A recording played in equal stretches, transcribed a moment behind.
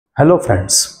Hello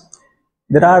friends,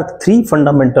 there are three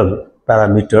fundamental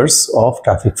parameters of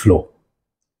traffic flow: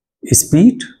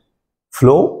 speed,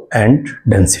 flow and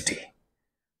density.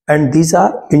 And these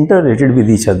are interrelated with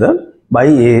each other by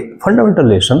a fundamental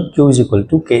relation Q is equal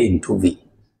to K into V.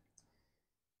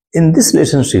 In this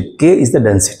relationship, K is the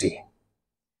density.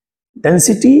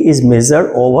 Density is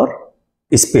measured over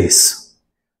space,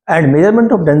 and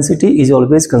measurement of density is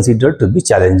always considered to be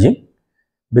challenging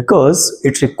because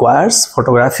it requires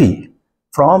photography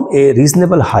from a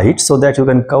reasonable height so that you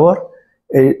can cover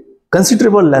a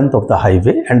considerable length of the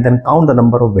highway and then count the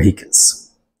number of vehicles.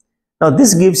 Now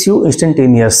this gives you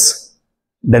instantaneous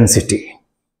density.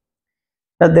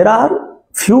 Now there are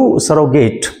few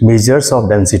surrogate measures of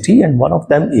density, and one of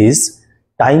them is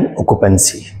time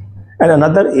occupancy and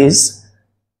another is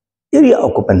area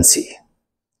occupancy.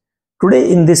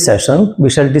 Today in this session, we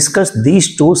shall discuss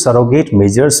these two surrogate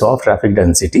measures of traffic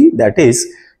density, that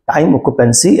is time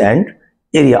occupancy and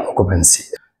area occupancy,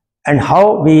 and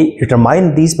how we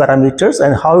determine these parameters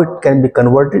and how it can be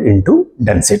converted into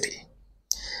density.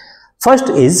 First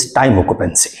is time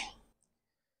occupancy.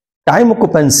 Time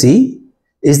occupancy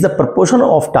is the proportion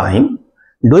of time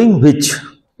during which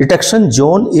detection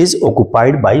zone is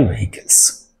occupied by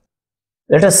vehicles.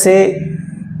 Let us say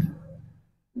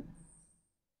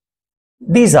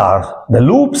these are the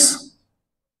loops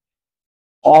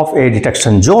of a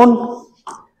detection zone,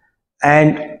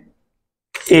 and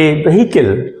a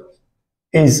vehicle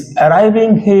is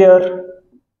arriving here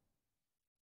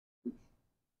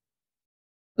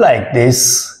like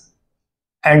this,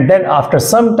 and then after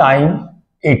some time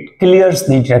it clears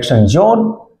the detection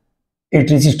zone, it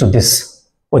reaches to this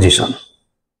position.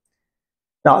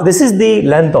 Now this is the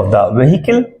length of the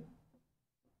vehicle,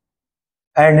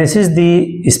 and this is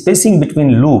the spacing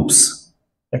between loops,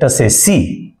 let us say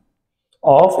C,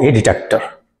 of a detector.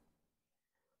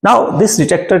 Now this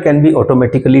detector can be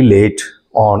automatically laid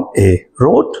on a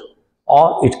road,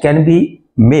 or it can be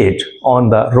made on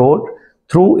the road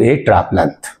through a trap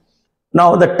length.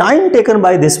 Now the time taken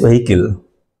by this vehicle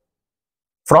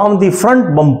from the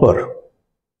front bumper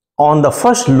on the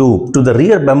first loop to the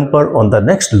rear bumper on the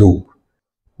next loop,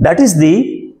 that is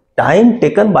the time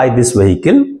taken by this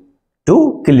vehicle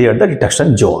to clear the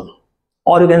detection zone,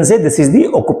 or you can say this is the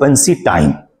occupancy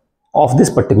time of this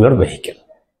particular vehicle.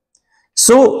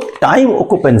 So time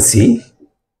occupancy,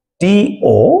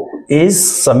 TO,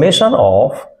 is summation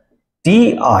of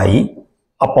Ti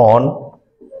upon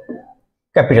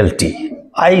capital T.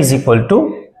 I is equal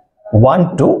to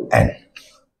 1 to n.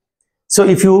 So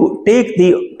if you take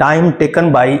the time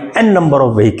taken by n number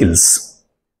of vehicles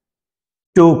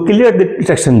to clear the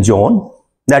detection zone,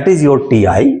 that is your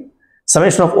Ti,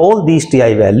 summation of all these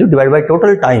Ti value divided by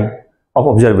total time of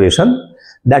observation,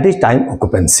 that is time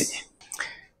occupancy.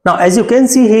 Now as you can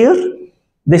see here,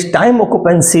 this time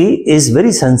occupancy is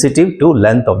very sensitive to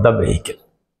length of the vehicle,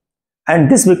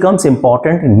 and this becomes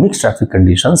important in mixed traffic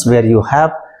conditions where you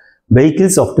have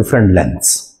vehicles of different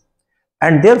lengths,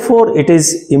 and therefore it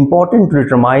is important to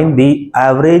determine the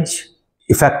average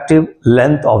effective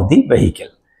length of the vehicle,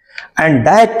 and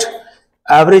that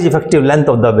average effective length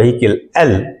of the vehicle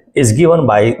L is given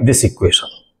by this equation: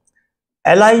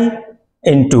 Li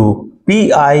into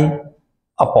Pi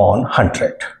upon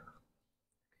 100.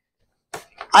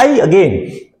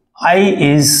 I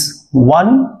is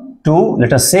 1 to,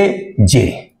 let us say,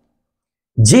 J.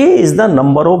 J is the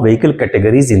number of vehicle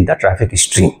categories in the traffic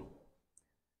stream.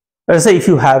 Let us say if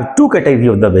you have two categories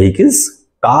of the vehicles,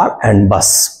 car and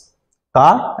bus,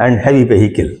 car and heavy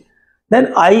vehicle,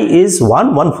 then I is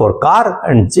 1 for car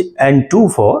and 2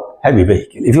 for heavy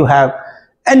vehicle. If you have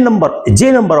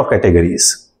J number of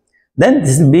categories, then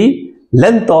this will be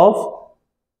length of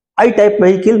I type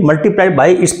vehicle multiplied by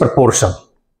its proportion,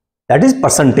 that is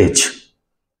percentage,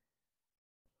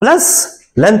 plus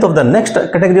length of the next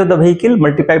category of the vehicle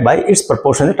multiplied by its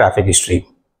proportion in the traffic stream,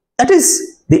 that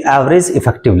is the average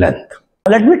effective length.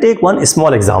 Let me take one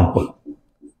small example.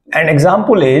 An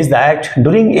example is that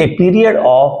during a period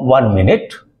of 1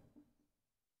 minute,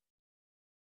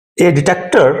 a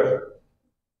detector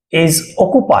is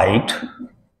occupied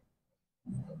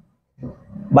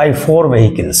by 4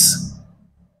 vehicles.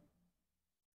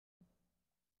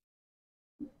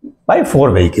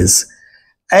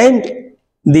 And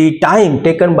the time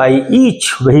taken by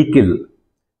each vehicle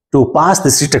to pass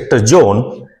this detector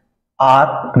zone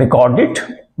are recorded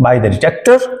by the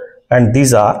detector, and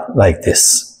these are like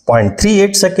this: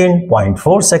 0.38 second,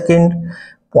 0.4 second,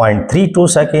 0.32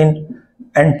 second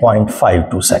and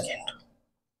 0.52 second.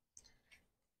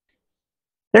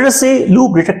 Let us say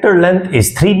loop detector length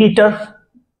is 3 meter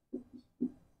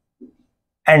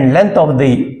and length of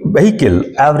the vehicle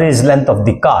average length of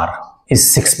the car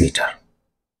is 6 meter.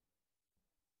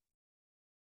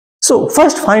 So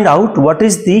first find out what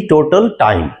is the total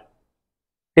time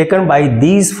taken by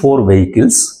these 4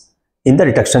 vehicles in the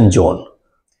detection zone.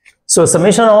 So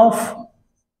summation of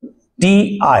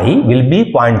Ti will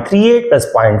be 0.38 plus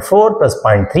 0.4 plus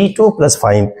 0.32 plus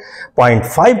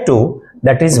 0.52,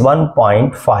 that is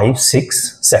 1.56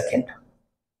 second.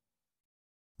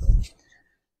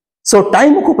 So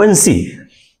time occupancy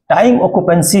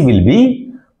will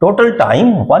be total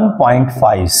time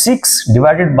 1.56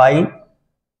 divided by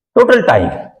total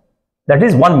time, that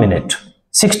is 1 minute,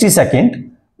 60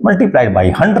 second multiplied by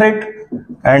 100,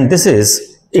 and this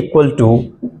is equal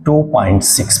to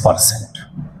 2.6%.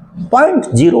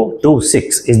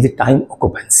 0.026 is the time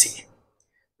occupancy.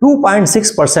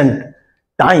 2.6%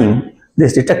 time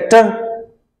this detector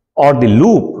or the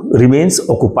loop remains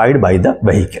occupied by the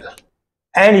vehicle.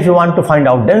 And if you want to find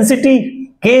out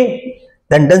density, K,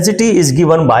 then density is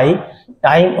given by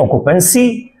time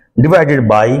occupancy divided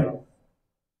by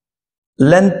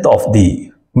length of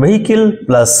the vehicle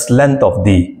plus length of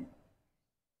the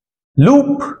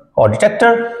loop or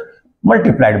detector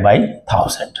multiplied by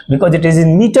 1000, because it is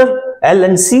in meter, L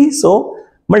and C, so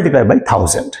multiplied by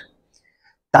 1000.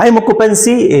 Time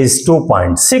occupancy is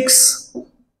 2.6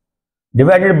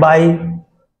 divided by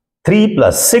 3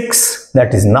 plus 6,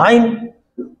 that is 9,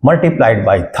 multiplied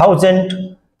by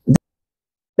 1000,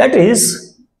 that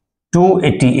is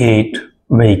 288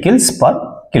 vehicles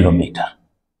per kilometer.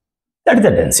 That is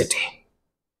the density.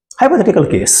 Hypothetical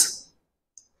case.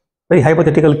 Very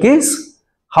hypothetical case.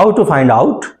 How to find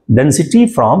out density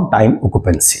from time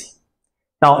occupancy.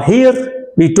 Now here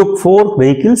we took 4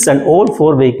 vehicles and all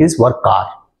 4 vehicles were car.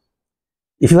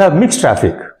 If you have mixed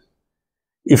traffic,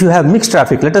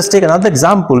 let us take another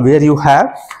example where you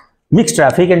have mixed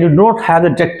traffic and you do not have the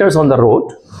detectors on the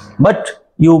road, but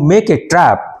you make a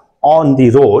trap on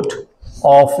the road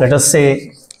of, let us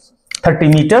say, 30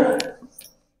 meter.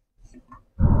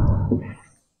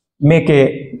 Make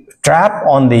a trap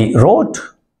on the road,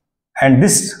 and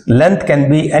this length can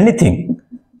be anything.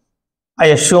 I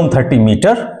assume 30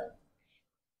 meter,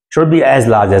 should be as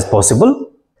large as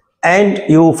possible, and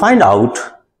you find out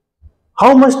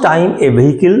how much time a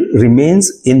vehicle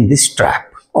remains in this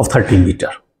trap of 30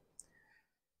 meter.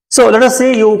 So let us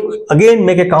say you again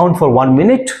make a count for 1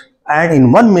 minute, and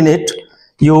in 1 minute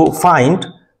you find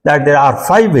that there are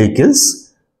 5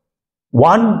 vehicles,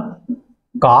 1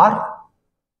 car,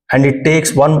 and it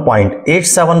takes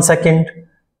 1.87 second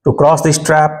to cross this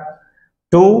trap,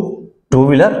 2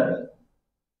 two-wheeler,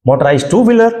 motorized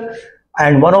two-wheeler,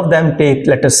 and one of them takes,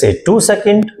 let us say, 2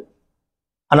 seconds,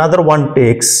 another one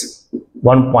takes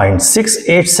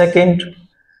 1.68 second,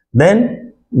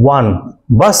 then one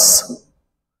bus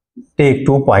take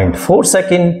 2.4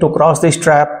 second to cross this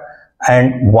trap,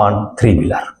 and one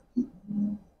three-wheeler,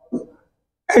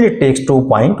 and it takes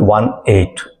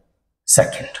 2.18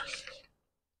 second.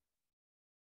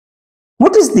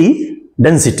 What is the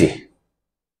density?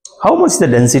 How much is the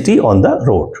density on the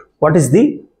road? What is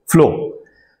the flow?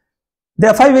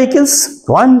 There are 5 vehicles,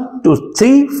 1, 2,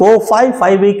 3, 4,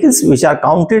 5 vehicles which are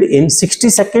counted in 60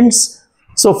 seconds.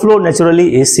 So flow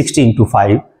naturally is 60 into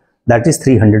 5, that is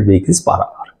 300 vehicles per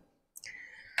hour.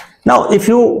 Now if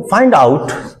you find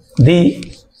out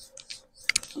the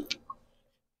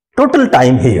total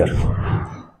time here,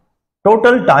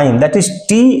 total time, that is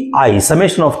Ti,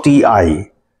 summation of Ti.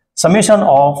 Summation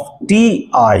of Ti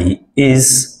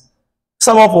is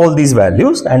sum of all these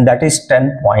values, and that is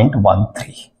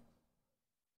 10.13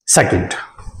 second.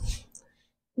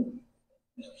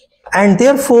 And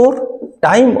therefore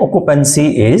time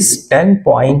occupancy is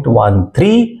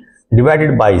 10.13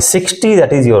 divided by 60,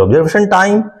 that is your observation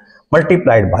time,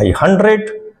 multiplied by 100,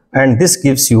 and this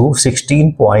gives you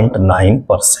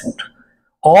 16.9%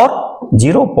 or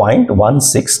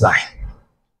 0.169.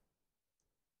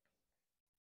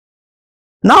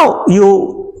 Now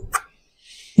you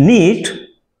need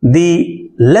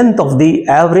the length of the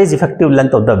average effective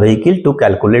length of the vehicle to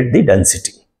calculate the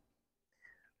density.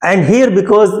 And here,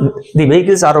 because the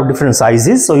vehicles are of different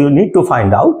sizes, so you need to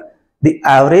find out the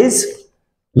average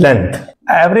length.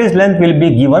 Average length will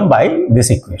be given by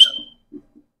this equation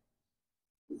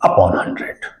upon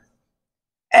 100.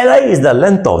 Li is the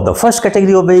length of the first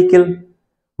category of vehicle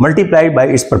multiplied by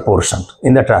its proportion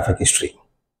in the traffic history.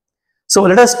 So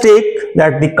let us take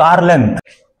that the car length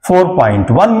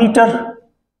 4.1 meter,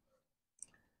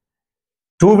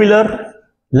 two-wheeler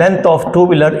length of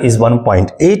two-wheeler is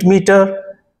 1.8 meter,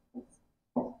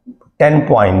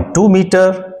 10.2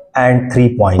 meter and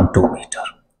 3.2 meter.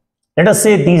 Let us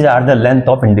say these are the length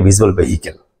of individual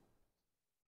vehicle.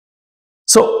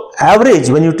 So average,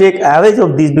 when you take average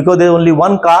of these, because there is only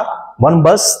one car, one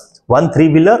bus, one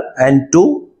three-wheeler and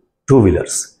two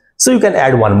two-wheelers. So you can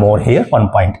add one more here,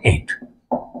 1.8.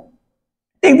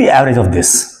 Take the average of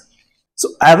this. So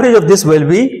average of this will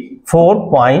be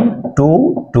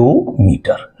 4.22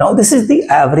 meter. Now this is the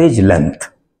average length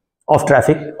of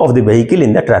traffic of the vehicle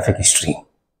in the traffic stream.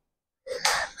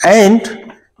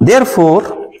 And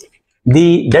therefore,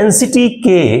 the density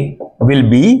K will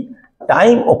be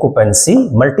time occupancy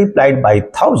multiplied by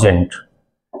 1000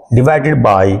 divided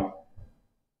by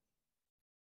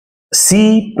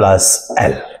C plus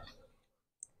L.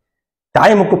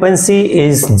 Time occupancy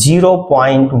is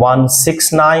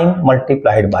 0.169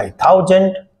 multiplied by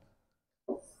 1000.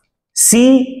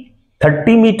 C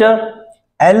 30 meter,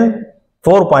 L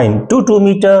 4.22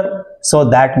 meter, so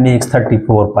that makes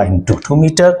 34.22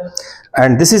 meter,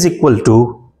 and this is equal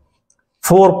to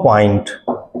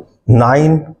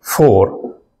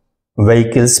 4.94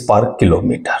 vehicles per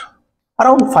kilometer,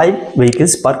 around 5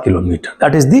 vehicles per kilometer.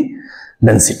 That is the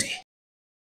density.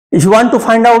 If you want to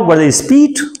find out what is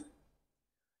speed,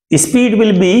 speed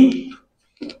will be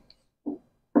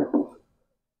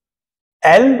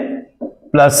L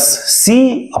plus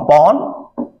C upon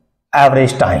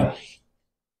average time.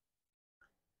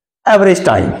 Average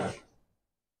time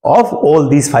of all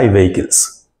these 5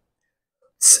 vehicles.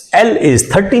 L is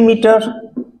 30 meter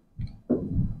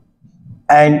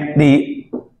and the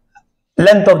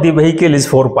length of the vehicle is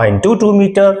 4.22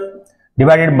 meter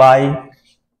divided by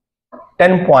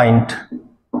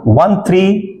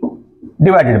 10.13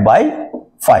 divided by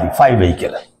 5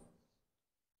 vehicle.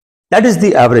 That is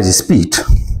the average speed.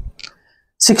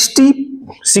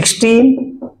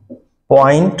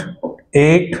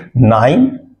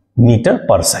 16.89 meter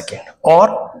per second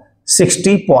or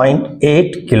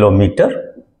 60.8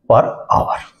 kilometer per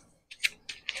hour.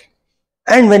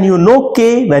 And when you know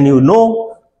K, when you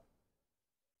know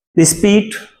the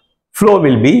speed, flow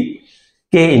will be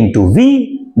K into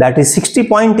V, that is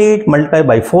 60.8 multiplied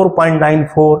by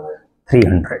 4.94,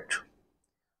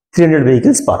 300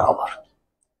 vehicles per hour.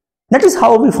 That is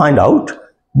how we find out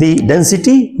the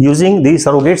density using the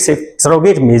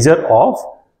surrogate measure of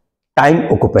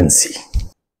time occupancy.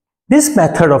 This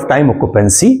method of time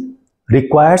occupancy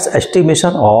requires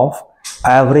estimation of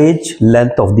average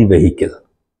length of the vehicle,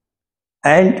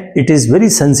 and it is very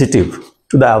sensitive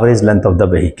to the average length of the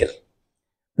vehicle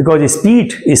because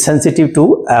speed is sensitive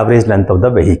to average length of the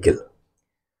vehicle.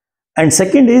 And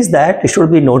second is that it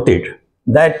should be noted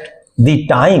that the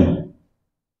time,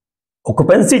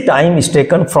 occupancy time, is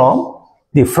taken from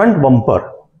the front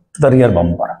bumper to the rear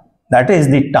bumper. That is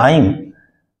the time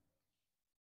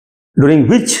during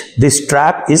which this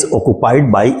strap is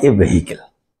occupied by a vehicle.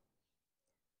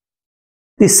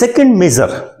 The second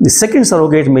measure, the second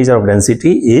surrogate measure of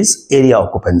density is area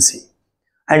occupancy.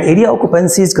 And area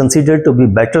occupancy is considered to be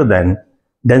better than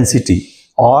density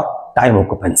or time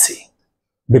occupancy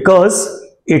because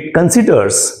it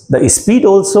considers the speed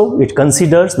also, it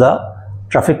considers the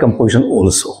traffic composition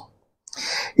also.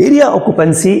 Area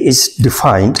occupancy is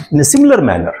defined in a similar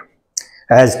manner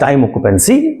as time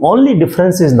occupancy. Only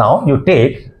difference is now you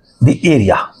take the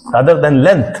area rather than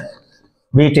length,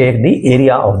 we take the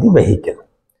area of the vehicle.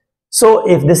 So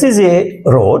if this is a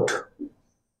road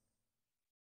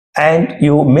and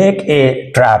you make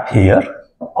a trap here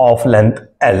of length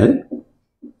L,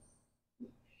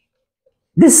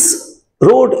 this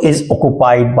road is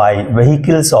occupied by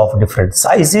vehicles of different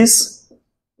sizes.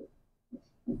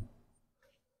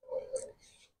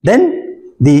 Then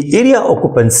the area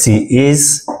occupancy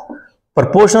is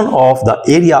proportion of the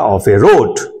area of a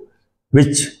road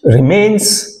which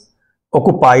remains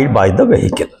occupied by the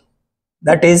vehicle.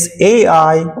 That is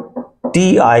AI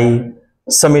TI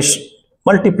summation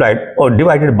multiplied or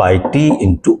divided by T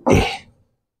into A.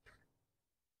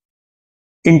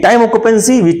 In time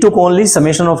occupancy, we took only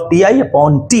summation of Ti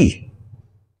upon T.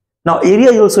 Now area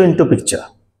is also into picture.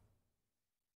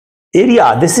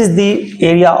 Area, this is the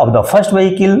area of the first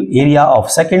vehicle, area of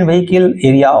second vehicle,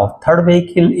 area of third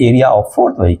vehicle, area of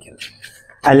fourth vehicle.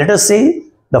 And let us say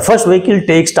the first vehicle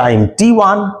takes time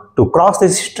T1 to cross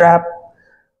this strap,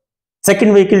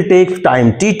 second vehicle takes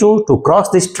time T2 to cross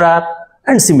this strap,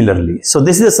 and similarly. So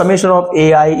this is the summation of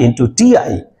AI into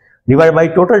Ti divided by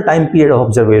total time period of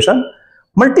observation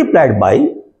multiplied by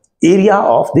area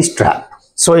of the strap.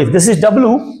 So if this is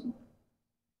W,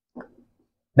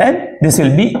 then this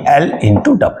will be L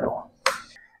into W.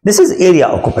 This is area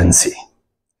occupancy.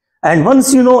 And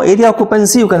once you know area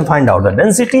occupancy, you can find out the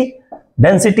density.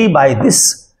 Density by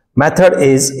this method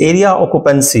is area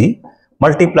occupancy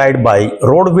multiplied by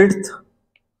road width,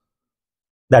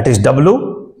 that is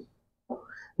W,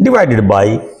 divided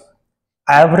by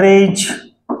average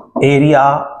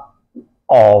area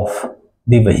of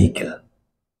the vehicle.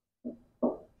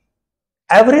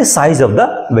 Average size of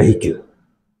the vehicle.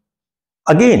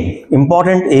 Again,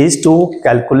 important is to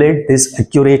calculate this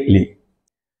accurately.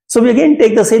 So we again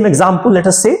take the same example. Let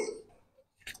us say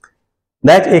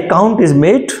that a count is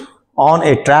made on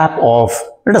a trap of,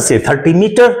 let us say, 30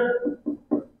 meter,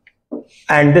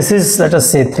 and this is, let us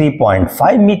say,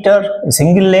 3.5 meter, a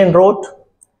single lane road,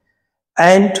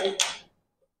 and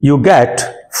you get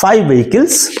 5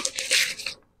 vehicles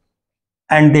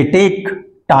and they take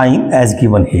time as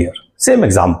given here. Same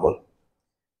example.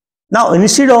 Now,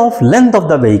 instead of length of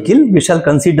the vehicle, we shall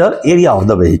consider area of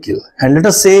the vehicle, and let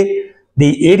us say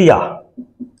the area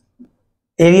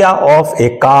of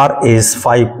a car is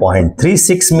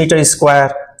 5.36 meter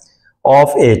square,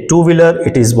 of a two-wheeler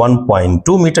it is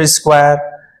 1.2 meter square,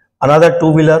 another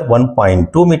two-wheeler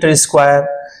 1.2 meter square,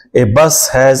 a bus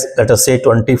has, let us say,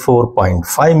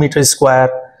 24.5 meter square,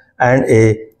 and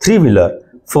a three-wheeler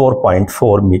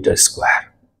 4.4 meter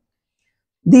square.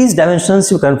 These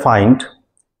dimensions you can find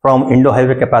from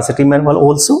Indo-Highway Capacity Manual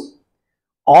also,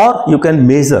 or you can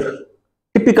measure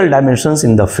typical dimensions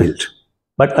in the field.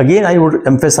 But again, I would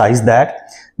emphasize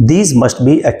that these must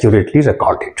be accurately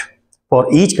recorded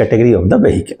for each category of the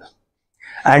vehicle.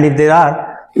 And if there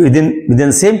are within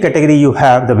the same category you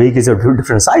have the vehicles of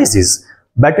different sizes,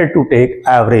 better to take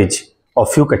average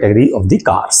of few category of the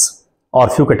cars or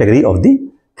few category of the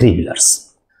three-wheelers.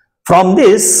 From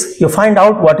this, you find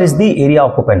out what is the area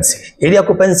occupancy. Area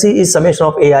occupancy is summation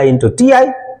of AI into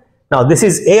TI. Now, this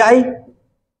is AI,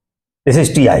 this is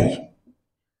TI.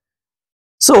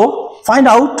 So, find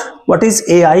out what is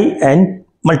AI and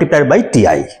multiplied by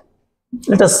TI.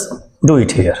 Let us do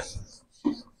it here.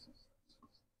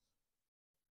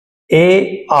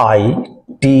 AI,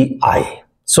 TI.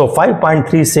 So,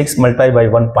 5.36 multiplied by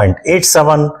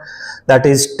 1.87, that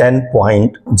is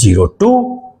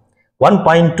 10.02.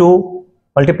 1.2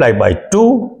 multiplied by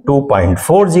 2,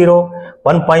 2.40,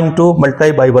 1.2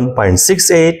 multiplied by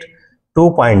 1.68,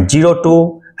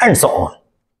 2.02, and so on.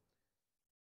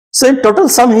 So in total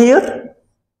sum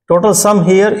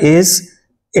here is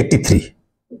 83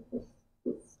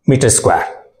 meter square.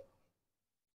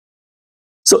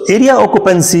 So area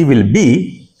occupancy will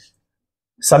be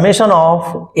summation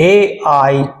of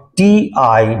AITI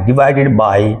divided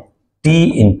by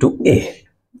T into A.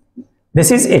 This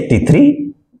is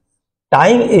 83,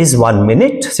 time is 1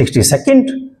 minute 60 seconds,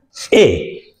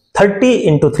 A 30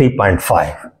 into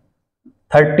 3.5,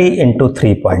 30 into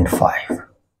 3.5,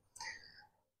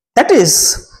 that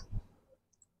is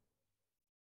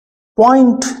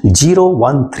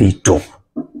 0.0132,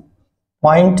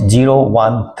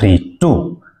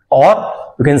 0.0132, or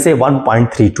you can say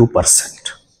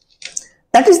 1.32%.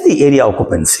 That is the area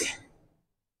occupancy.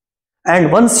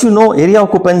 And once you know area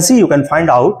occupancy, you can find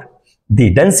out the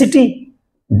density.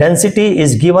 Density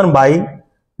is given by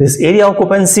this area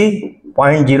occupancy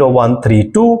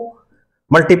 0.0132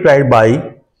 multiplied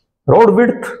by road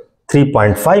width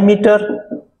 3.5 meter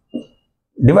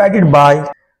divided by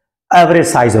average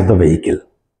size of the vehicle.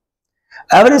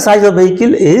 Average size of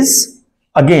vehicle is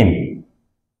again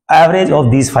average of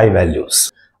these 5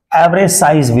 values. Average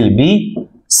size will be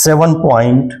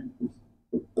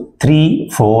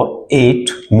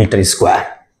 7.348 meter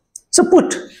square. So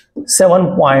put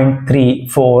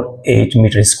 7.348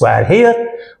 meter square here,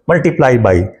 multiplied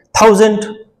by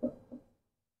 1000.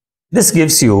 This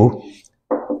gives you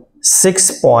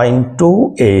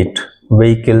 6.28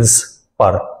 vehicles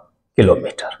per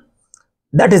kilometer.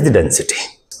 That is the density.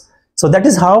 So that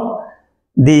is how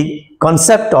the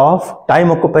concept of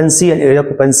time occupancy and area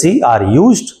occupancy are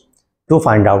used to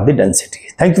find out the density.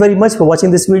 Thank you very much for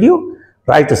watching this video.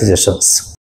 Write your suggestions.